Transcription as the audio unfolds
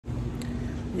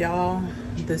Y'all,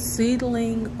 the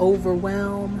seedling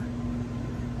overwhelm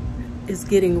is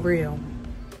getting real.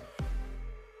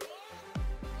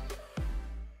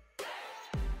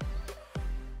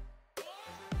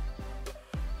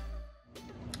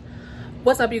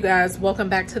 What's up, you guys? Welcome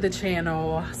back to the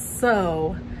channel.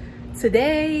 So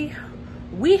today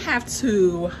we have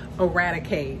to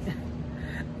eradicate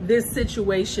this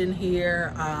situation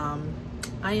here.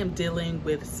 I am dealing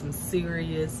with some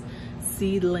serious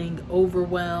seedling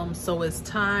overwhelm, so it's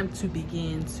time to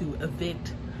begin to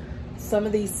evict some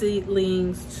of these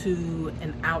seedlings to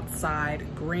an outside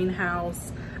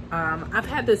greenhouse. I've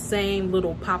had the same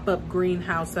little pop-up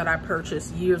greenhouse that I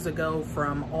purchased years ago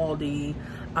from Aldi.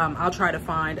 I'll try to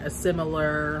find a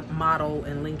similar model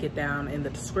and link it down in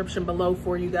the description below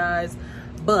for you guys.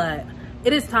 But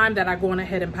it is time that I go on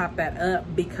ahead and pop that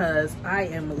up because I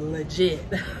am legit.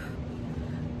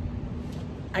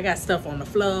 I got stuff on the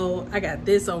floor. I got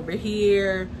this over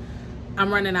here.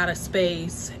 I'm running out of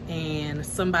space and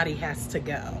somebody has to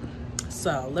go.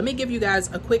 So let me give you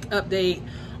guys a quick update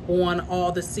on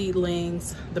all the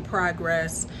seedlings, the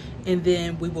progress, and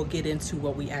then we will get into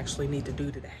what we actually need to do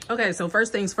today. Okay, so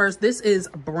first things first, this is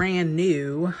brand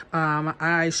new.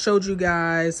 I showed you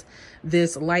guys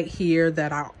this light here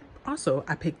that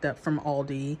I picked up from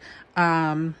Aldi.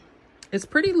 It's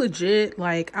pretty legit.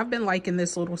 Like, I've been liking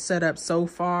this little setup so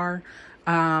far.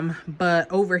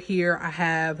 But over here I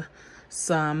have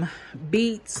some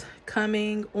beets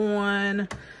coming on.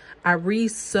 I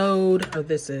re-sowed, or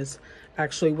this is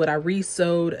actually what I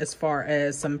re-sowed, as far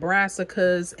as some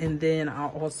brassicas, and then I'll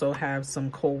also have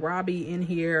some kohlrabi in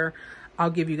here. I'll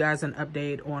give you guys an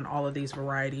update on all of these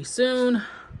varieties soon.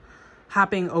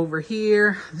 Hopping over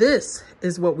here, this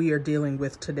is what we are dealing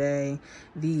with today.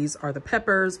 These are the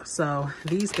peppers, so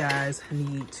these guys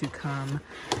need to come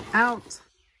out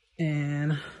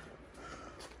and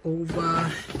over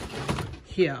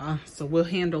here. So we'll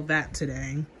handle that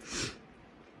today.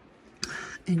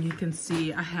 And you can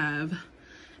see I have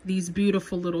these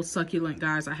beautiful little succulent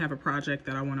guys. I have a project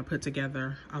that I want to put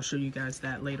together. I'll show you guys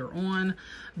that later on.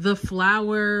 The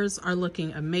flowers are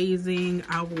looking amazing.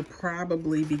 I will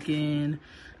probably begin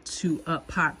to up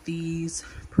pot these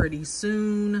pretty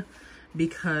soon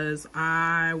because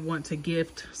I want to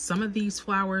gift some of these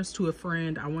flowers to a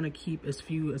friend. I want to keep as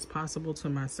few as possible to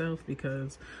myself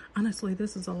because honestly,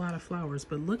 this is a lot of flowers.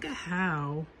 But look at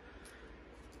how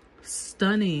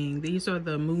stunning. These are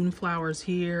the moonflowers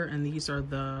here, and these are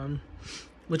the,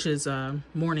 which is a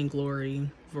morning glory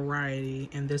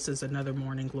variety, and this is another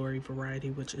morning glory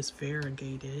variety, which is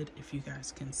variegated. If you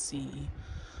guys can see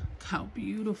how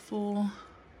beautiful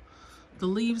the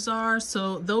leaves are.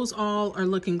 So those all are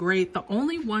looking great. The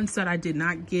only ones that I did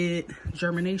not get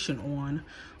germination on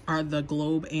are the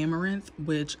globe amaranth,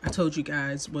 which I told you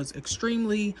guys was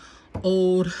extremely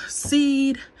old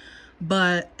seed.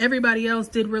 But everybody else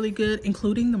did really good,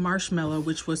 including the marshmallow,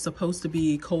 which was supposed to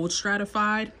be cold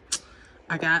stratified.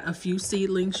 I got a few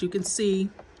seedlings. You can see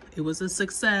it was a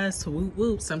success. Whoop,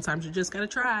 whoop. Sometimes you just gotta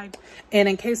try. And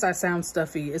in case I sound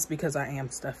stuffy, it's because I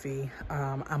am stuffy.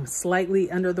 I'm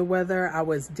slightly under the weather. I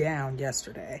was down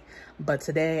yesterday, but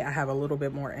today I have a little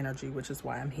bit more energy, which is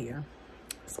why I'm here.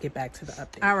 Let's get back to the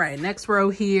update. All right, next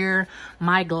row here,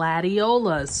 my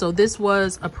gladiolas. So this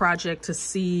was a project to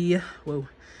see,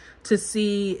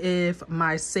 if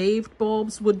my saved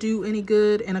bulbs would do any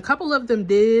good, and a couple of them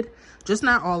did, just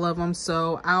not all of them.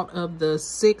 So out of the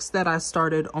 6 that I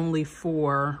started, only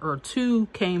 4 or 2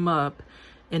 came up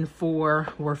and 4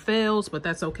 were fails, but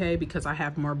that's okay because I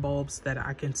have more bulbs that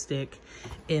I can stick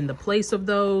in the place of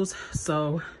those.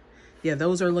 So yeah,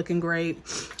 those are looking great.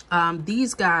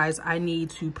 These guys I need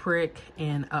to prick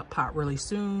and up pot really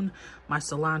soon. My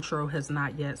cilantro has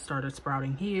not yet started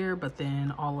sprouting here, but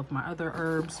then all of my other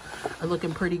herbs are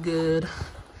looking pretty good.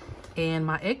 And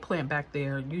my eggplant back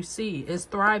there, you see, is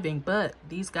thriving, but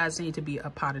these guys need to be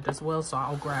up potted as well. So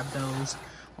I'll grab those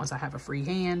once I have a free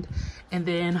hand. And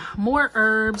then more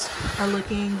herbs are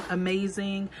looking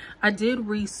amazing. I did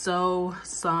re-sow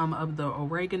some of the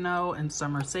oregano and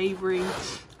summer savory.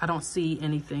 I don't see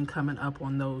anything coming up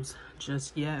on those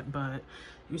just yet, but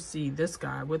you see this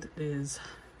guy with is,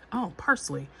 oh,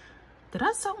 parsley. Did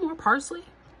I sow more parsley?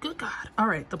 Good God. All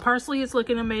right, the parsley is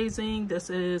looking amazing.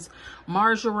 This is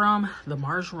marjoram. The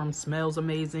marjoram smells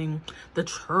amazing. The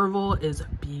chervil is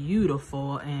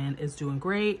beautiful and is doing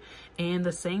great. And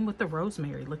the same with the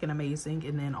rosemary, looking amazing.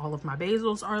 And then all of my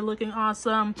basils are looking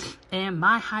awesome. And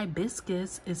my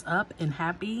hibiscus is up and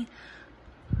happy.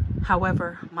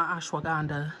 However, my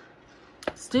ashwagandha,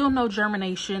 still no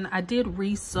germination. I did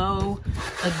re-sow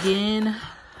again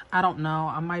I don't know.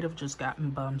 I might have just gotten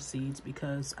bum seeds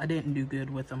because I didn't do good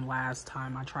with them last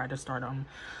time. I tried to start them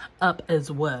up as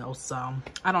well. So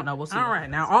I don't know. We'll see. All right,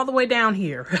 now all the way down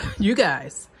here, you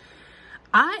guys,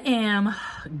 I am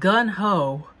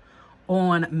gun-ho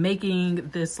on making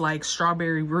this like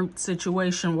strawberry root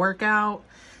situation work out.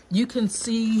 You can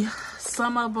see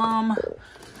some of them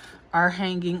are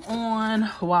hanging on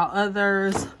while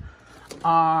others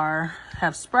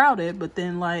have sprouted, but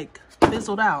then like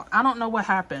fizzled out. I don't know what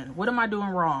happened. What am I doing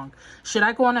wrong? Should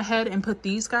I go on ahead and put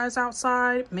these guys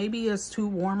outside? Maybe it's too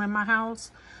warm in my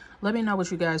house. Let me know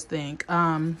what you guys think.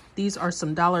 These are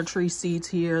some Dollar Tree seeds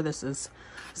here. This is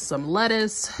some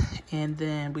lettuce, and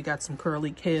then we got some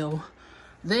curly kale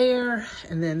there,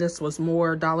 and then this was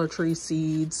more Dollar Tree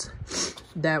seeds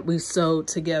that we sewed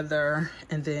together,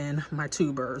 and then my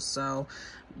tubers. So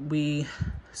we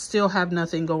still have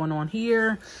nothing going on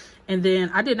here. And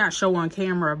then I did not show on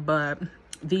camera, but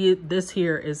this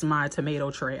here is my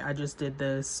tomato tray. I just did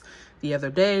this the other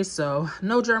day, so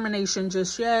no germination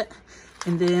just yet.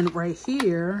 And then right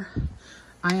here,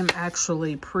 I am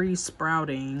actually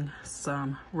pre-sprouting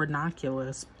some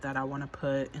ranunculus that I want to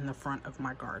put in the front of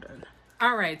my garden.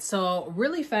 All right, so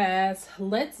really fast,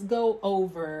 let's go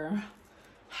over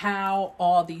how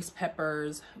all these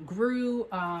peppers grew.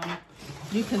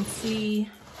 You can see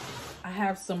I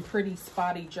have some pretty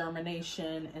spotty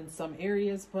germination in some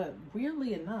areas, but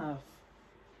weirdly enough,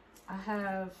 I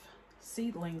have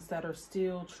seedlings that are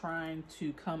still trying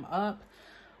to come up.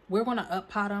 We're going to up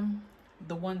pot them,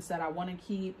 the ones that I want to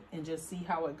keep, and just see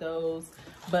how it goes.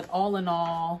 But all in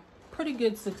all, pretty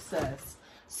good success.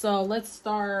 So let's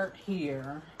start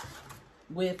here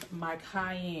with my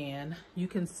cayenne. You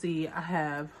can see I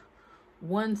have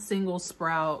one single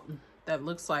sprout that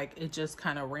looks like it just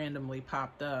kind of randomly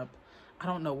popped up. I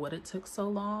don't know what it took so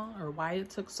long or why it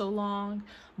took so long,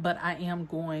 but I am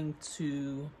going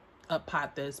to up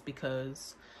pot this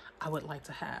because I would like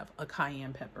to have a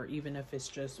cayenne pepper, even if it's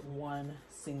just one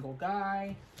single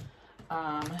guy.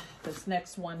 This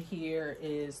next one here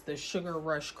is the Sugar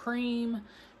Rush Cream.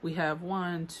 We have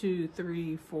 1, 2,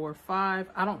 3, 4, 5.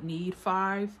 I don't need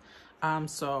 5.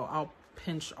 So I'll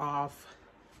pinch off,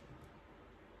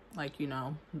 like, you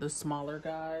know, the smaller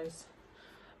guys.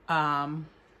 I'll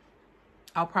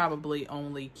probably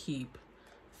only keep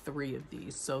 3 of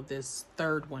these. So this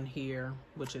third one here,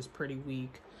 which is pretty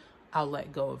weak, I'll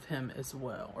let go of him as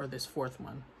well. Or this fourth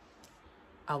one,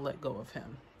 I'll let go of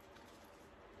him.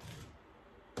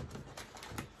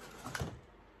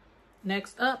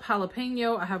 Next up,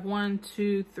 jalapeno. I have 1,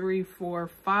 2, 3, 4,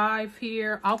 5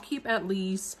 here. I'll keep at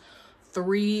least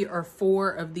 3 or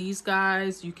 4 of these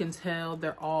guys. You can tell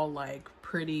they're all like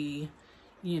pretty,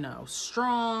 you know,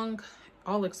 strong.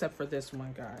 All except for this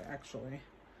one guy, actually.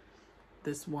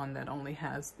 This one that only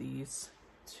has these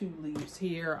 2 leaves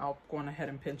here. I'll go on ahead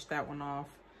and pinch that one off.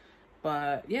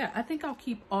 But yeah, I think I'll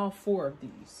keep all 4 of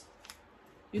these.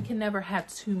 You can never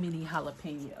have too many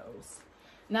jalapenos.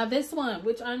 Now this one,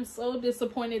 which I'm so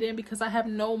disappointed in because I have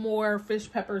no more fish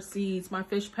pepper seeds. My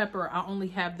fish pepper, I only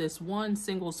have this one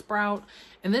single sprout.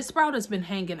 And this sprout has been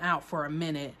hanging out for a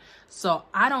minute. So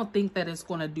I don't think that it's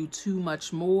going to do too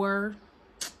much more.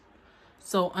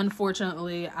 So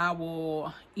unfortunately, I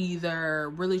will either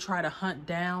really try to hunt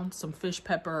down some fish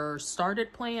pepper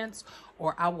started plants,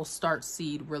 or I will start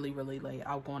seed really, really late.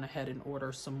 I'll go on ahead and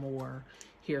order some more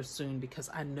here soon because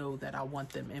I know that I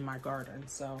want them in my garden.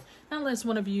 So unless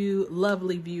one of you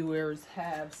lovely viewers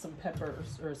have some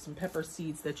peppers or some pepper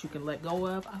seeds that you can let go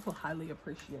of, I will highly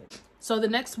appreciate it. So the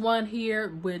next one here,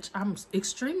 which I'm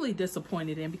extremely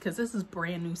disappointed in because this is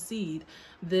brand new seed.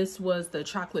 This was the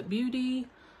Chocolate Beauty.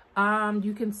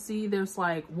 You can see there's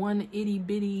like one itty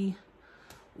bitty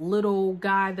little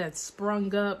guy that's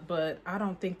sprung up, but I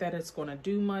don't think that it's going to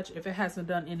do much. If it hasn't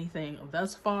done anything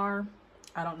thus far,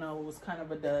 I don't know, it was kind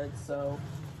of a dud. So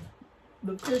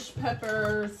the fish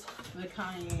peppers, the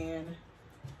cayenne,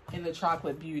 and the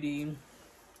Chocolate Beauty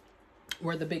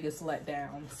were the biggest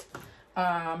letdowns.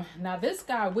 Now this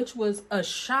guy, which was a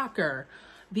shocker,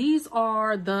 these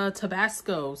are the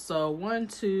Tabasco. So 1,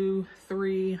 2,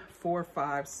 3, 4,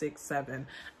 5, 6, 7.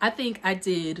 I think I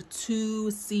did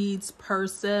 2 seeds per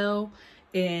cell,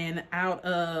 and out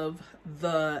of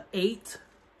the 8,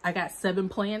 I got 7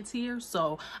 plants here.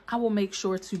 So I will make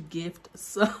sure to gift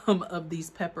some of these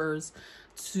peppers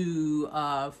to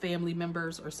family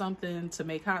members or something to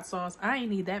make hot sauce. I ain't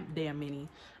need that damn many.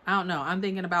 I don't know. I'm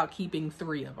thinking about keeping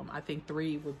 3 of them. I think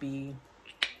 3 would be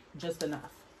just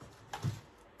enough.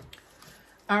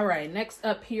 All right, next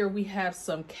up here we have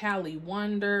some Cali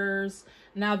Wonders.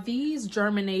 Now these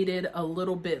germinated a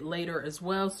little bit later as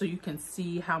well, so you can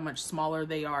see how much smaller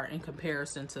they are in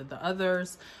comparison to the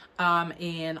others.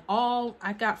 And all,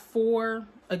 I got 4,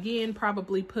 again,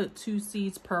 probably put 2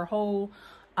 seeds per hole.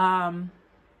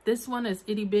 This one is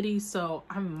itty bitty, so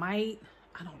I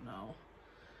don't know.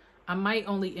 I might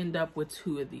only end up with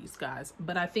 2 of these guys,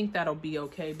 but I think that'll be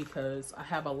okay because I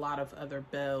have a lot of other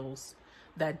bells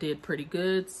that did pretty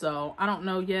good. So I don't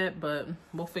know yet, but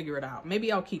we'll figure it out.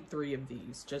 Maybe I'll keep 3 of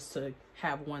these just to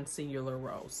have one singular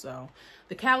row. So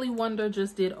the Cali Wonder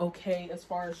just did okay as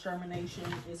far as germination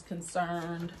is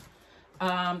concerned.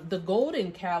 The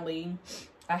Golden Cali,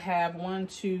 I have 1,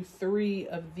 2, 3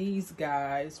 of these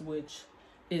guys, which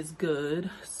is good.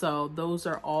 So those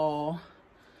are all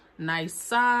nice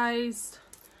sized.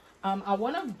 I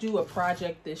want to do a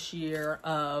project this year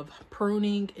of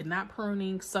pruning and not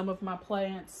pruning some of my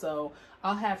plants. So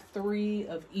I'll have 3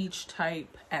 of each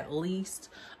type at least.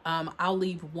 I'll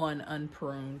leave 1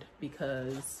 unpruned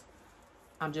because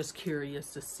I'm just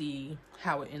curious to see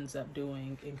how it ends up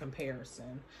doing in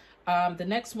comparison. The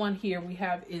next one here we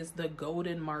have is the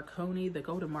Golden Marconi. The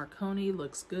Golden Marconi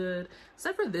looks good,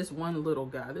 except for this one little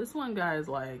guy. This one guy is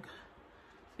like,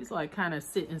 he's like kind of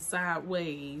sitting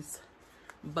sideways.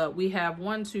 But we have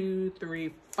 1, 2,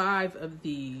 3, 5 of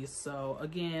these. So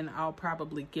again, I'll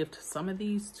probably gift some of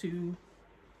these to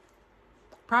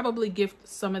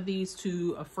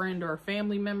a friend or a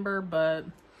family member, but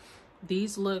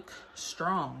these look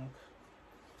strong.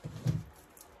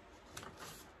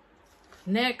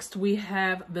 Next, we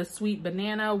have the Sweet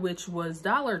Banana, which was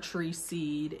Dollar Tree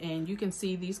seed, and you can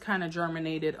see these kind of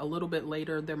germinated a little bit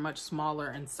later. They're much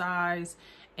smaller in size,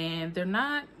 and they're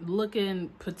not looking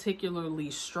particularly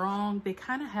strong. They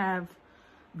kind of have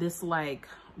this like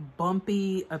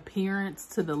bumpy appearance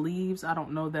to the leaves. I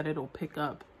don't know that it'll pick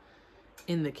up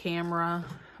in the camera,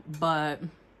 but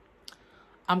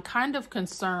I'm kind of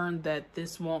concerned that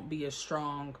this won't be a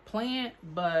strong plant,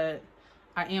 but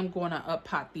I am going to up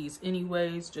pot these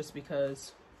anyways, just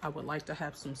because I would like to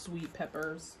have some sweet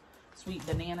peppers, sweet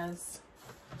bananas.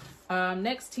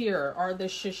 Next here are the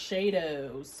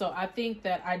Shiseidos. So I think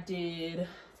that I did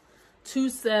 2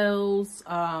 cells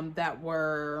that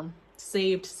were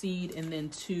saved seed and then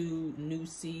 2 new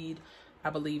seed.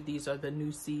 I believe these are the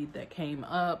new seed that came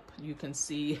up. You can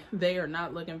see they are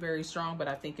not looking very strong, but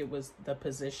I think it was the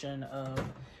position of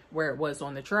where it was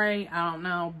on the tray. I don't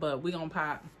know, but we're gonna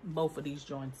pop both of these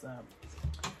joints up.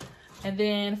 And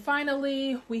then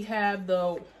finally, we have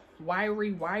the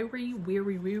Weary,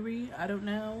 I don't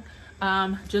know.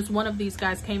 Just one of these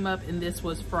guys came up, and this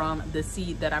was from the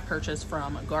seed that I purchased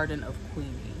from Garden of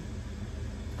Queenie.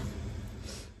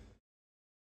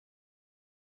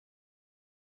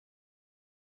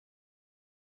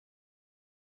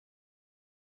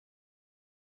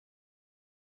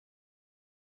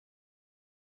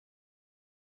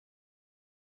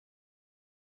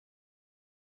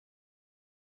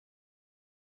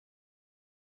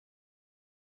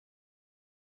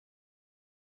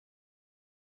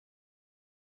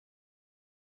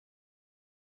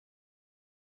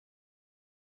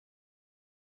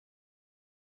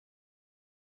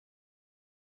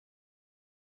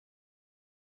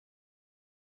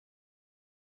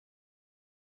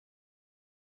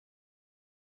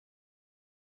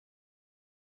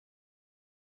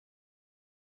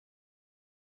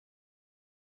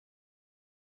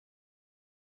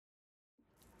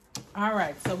 All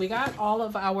right, so we got all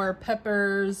of our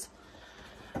peppers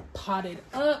potted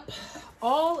up,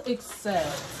 all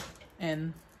except,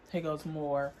 and here goes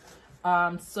more.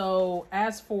 So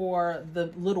as for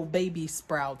the little baby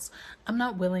sprouts, I'm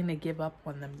not willing to give up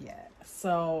on them yet.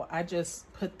 So I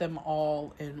just put them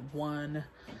all in one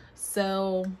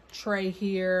cell tray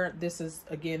here. This is,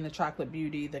 again, the Chocolate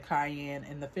Beauty, the Cayenne,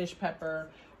 and the fish pepper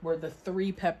were the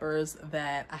 3 peppers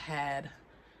that I had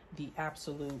the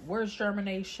absolute worst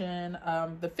germination.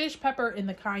 The fish pepper and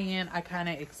the Cayenne I kind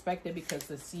of expected because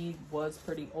the seed was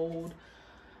pretty old,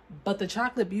 but the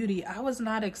Chocolate Beauty, I was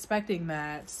not expecting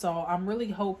that. So I'm really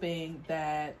hoping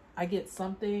that I get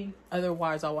something.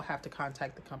 Otherwise I will have to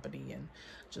contact the company and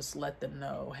just let them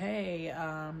know, hey,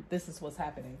 this is what's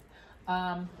happening.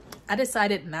 I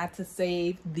decided not to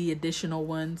save the additional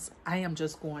ones. I am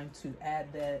just going to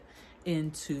add that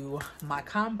into my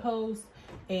compost,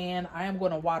 and I am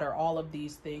going to water all of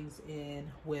these things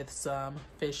in with some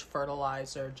fish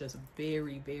fertilizer, just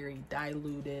very, very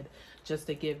diluted, just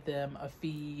to give them a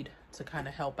feed to kind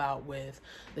of help out with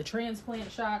the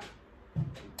transplant shock.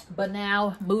 But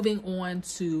now moving on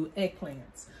to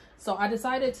eggplants. So I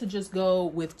decided to just go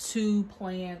with 2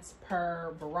 plants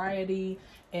per variety,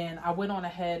 And I went on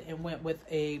ahead and went with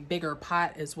a bigger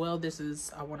pot as well. This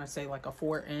is, I want to say, like a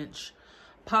 4-inch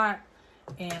pot.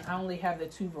 And I only have the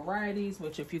 2 varieties,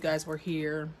 which if you guys were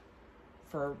here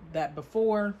for that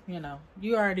before, you know,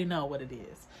 you already know what it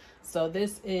is. So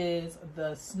this is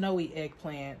the snowy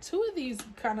eggplant. 2 of these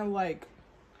kind of like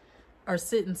are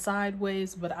sitting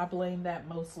sideways, but I blame that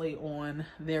mostly on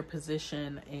their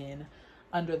position in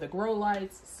under the grow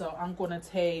lights. So I'm going to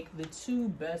take the 2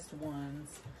 best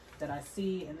ones that I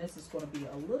see, and this is going to be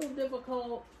a little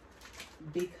difficult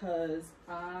because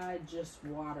I just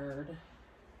watered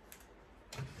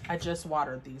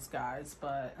these guys,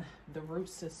 but the root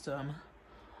system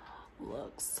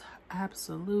looks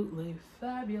absolutely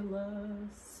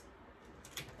fabulous.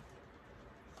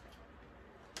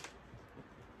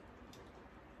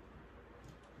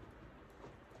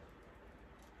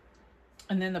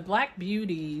 And then the Black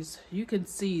Beauties, you can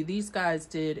see these guys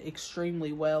did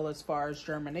extremely well as far as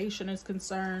germination is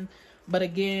concerned. But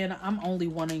again, I'm only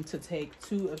wanting to take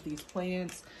 2 of these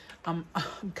plants. I'm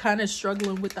kind of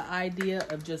struggling with the idea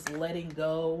of just letting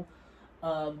go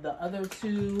of the other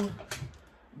 2,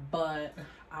 but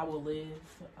I will live.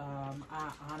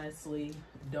 I honestly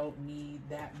don't need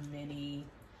that many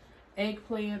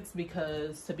eggplants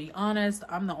because, to be honest,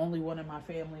 I'm the only one in my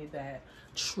family that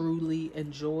truly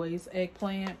enjoys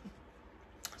eggplant.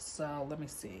 So let me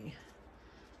see.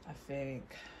 I think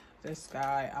this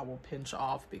guy I will pinch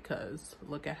off because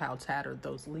look at how tattered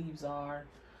those leaves are.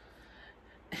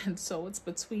 And so it's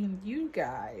between you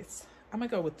guys. I'm gonna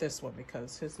go with this one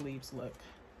because his leaves look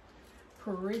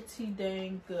pretty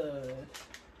dang good.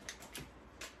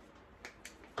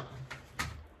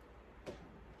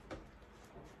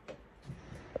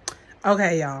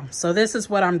 Okay, y'all, so this is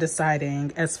what I'm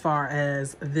deciding as far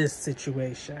as this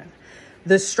situation.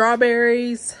 The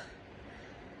strawberries,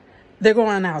 they're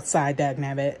going outside,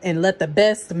 dagnabbit, and let the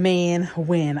best man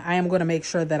win. I am going to make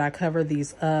sure that I cover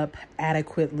these up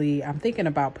adequately. I'm thinking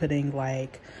about putting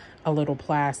like a little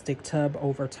plastic tub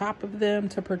over top of them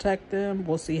to protect them.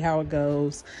 We'll see how it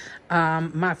goes.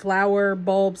 My flower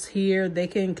bulbs here, they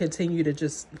can continue to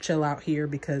just chill out here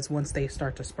because once they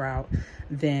start to sprout,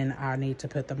 then I need to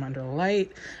put them under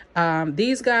light.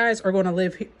 These guys are going to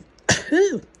live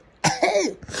here.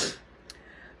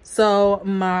 So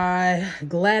my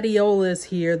gladiolus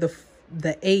here,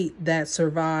 the 8 that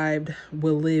survived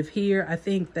will live here. I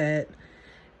think that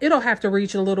it'll have to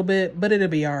reach a little bit, but it'll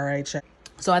be all right.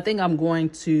 So I think I'm going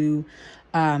to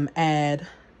add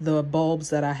the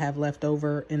bulbs that I have left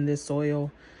over in this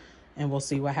soil, and we'll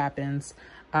see what happens.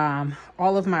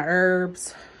 All of my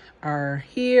herbs are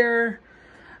here.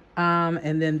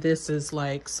 And then this is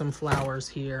like some flowers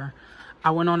here. I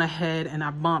went on ahead and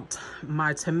I bumped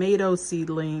my tomato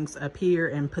seedlings up here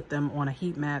and put them on a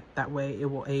heat mat. That way it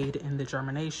will aid in the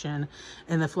germination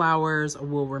and the flowers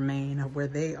will remain where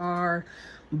they are.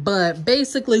 But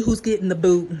basically, who's getting the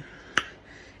boot?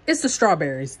 It's the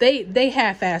strawberries. They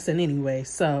half-assing anyway,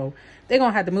 so they're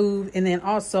gonna have to move. And then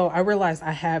also I realized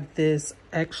I have this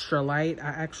extra light. I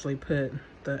actually put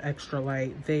the extra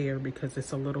light there because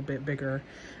it's a little bit bigger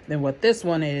than what this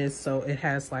one is, so it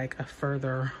has like a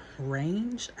further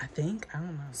range, I think. I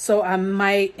don't know. So I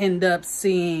might end up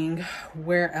seeing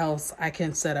where else I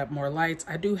can set up more lights.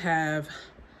 I do have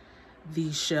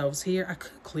these shelves here. I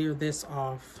could clear this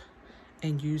off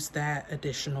and use that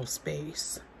additional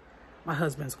space. My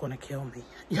husband's gonna kill me,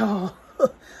 y'all.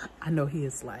 I know he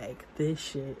is like, this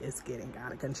shit is getting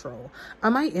out of control. I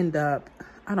might end up,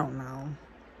 I don't know,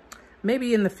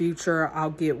 maybe in the future I'll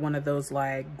get one of those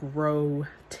like grow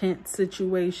tent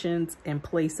situations and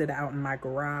place it out in my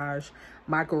garage.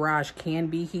 My garage can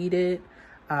be heated.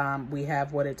 We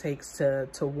have what it takes to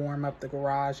warm up the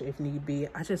garage if need be.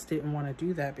 I just didn't want to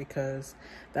do that because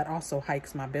that also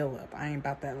hikes my bill up. I ain't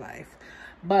about that life.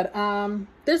 But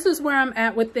this is where I'm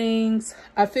at with things.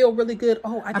 I feel really good.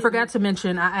 Oh, I forgot to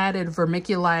mention I added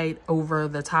vermiculite over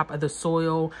the top of the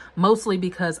soil, mostly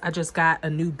because I just got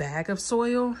a new bag of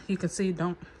soil. You can see,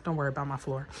 don't worry about my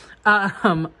floor.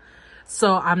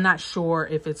 So I'm not sure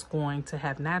if it's going to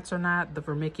have gnats or not. The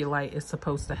vermiculite is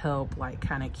supposed to help like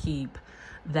kind of keep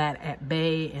that at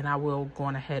bay, and I will go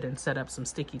on ahead and set up some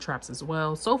sticky traps as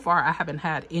well. So far I haven't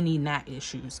had any gnat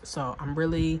issues, so I'm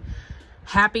really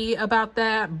happy about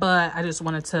that, but I just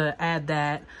wanted to add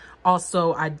that.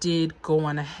 Also, I did go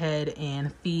on ahead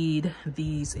and feed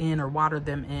these in or water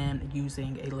them in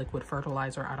using a liquid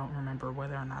fertilizer. I don't remember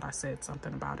whether or not I said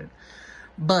something about it,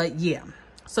 but yeah.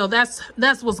 So that's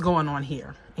what's going on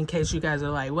here, in case you guys are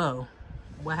like, whoa,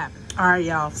 what happened? All right,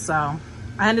 y'all, so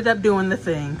I ended up doing the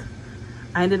thing.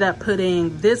 I ended up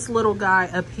putting this little guy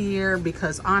up here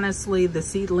because honestly, the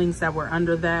seedlings that were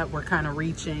under that were kind of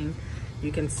reaching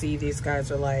You can see these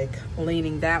guys are like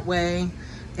leaning that way.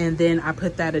 And then I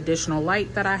put that additional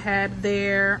light that I had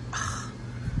there.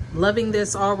 Loving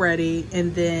this already.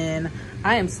 And then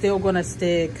I am still gonna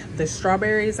stick the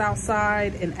strawberries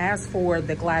outside. And as for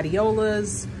the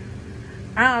gladiolas,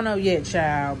 I don't know yet,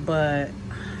 child, but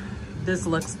this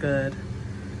looks good.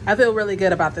 I feel really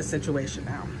good about this situation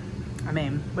now. I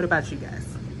mean, what about you guys?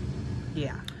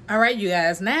 Yeah. All right, you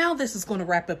guys, now this is going to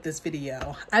wrap up this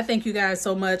video. I thank you guys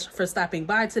so much for stopping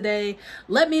by today.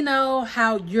 Let me know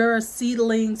how your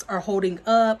seedlings are holding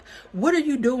up. What are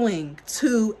you doing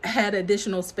to add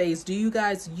additional space? Do you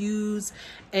guys use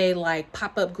a like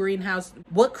pop-up greenhouse?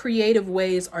 What creative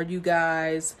ways are you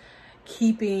guys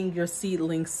keeping your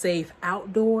seedlings safe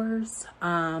outdoors?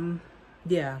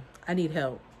 Yeah, I need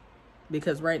help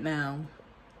because right now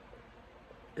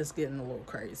it's getting a little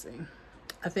crazy.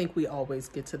 I think we always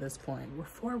get to this point. We're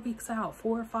 4 weeks out,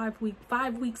 4 or 5 weeks,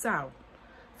 5 weeks out,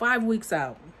 5 weeks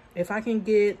out. If I can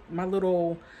get my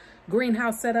little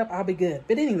greenhouse set up, I'll be good.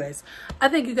 But anyways, I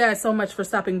thank you guys so much for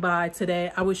stopping by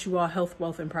today. I wish you all health,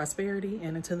 wealth, and prosperity.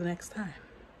 And until the next time,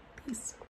 peace.